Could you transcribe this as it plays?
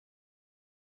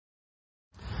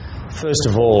First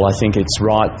of all, I think it's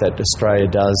right that Australia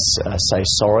does say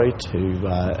sorry to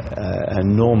an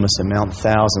enormous amount,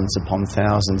 thousands upon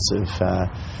thousands of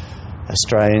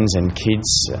Australians and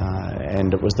kids,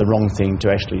 and it was the wrong thing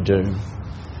to actually do.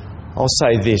 I'll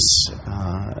say this,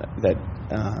 that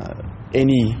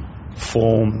any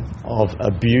form of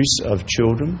abuse of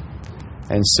children,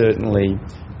 and certainly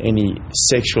any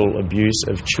sexual abuse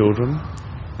of children,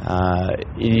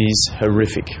 is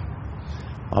horrific.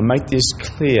 I make this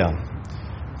clear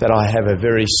that I have a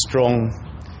very strong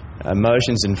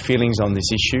emotions and feelings on this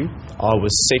issue. I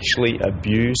was sexually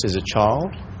abused as a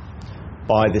child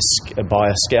by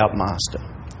a scoutmaster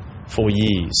for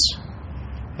years,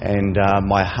 and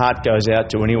my heart goes out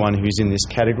to anyone who's in this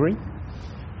category,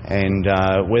 and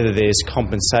whether there's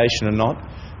compensation or not,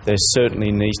 there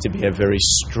certainly needs to be a very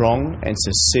strong and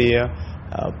sincere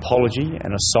apology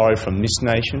and a sorry from this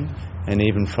nation and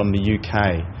even from the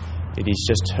UK. It is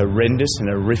just horrendous and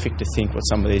horrific to think what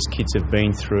some of these kids have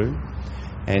been through,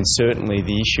 and certainly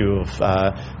the issue of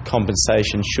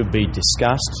compensation should be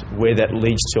discussed. Where that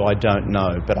leads to, I don't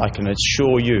know, but I can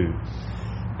assure you,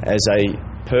 as a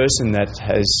person that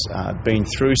has been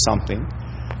through something,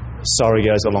 sorry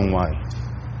goes a long way.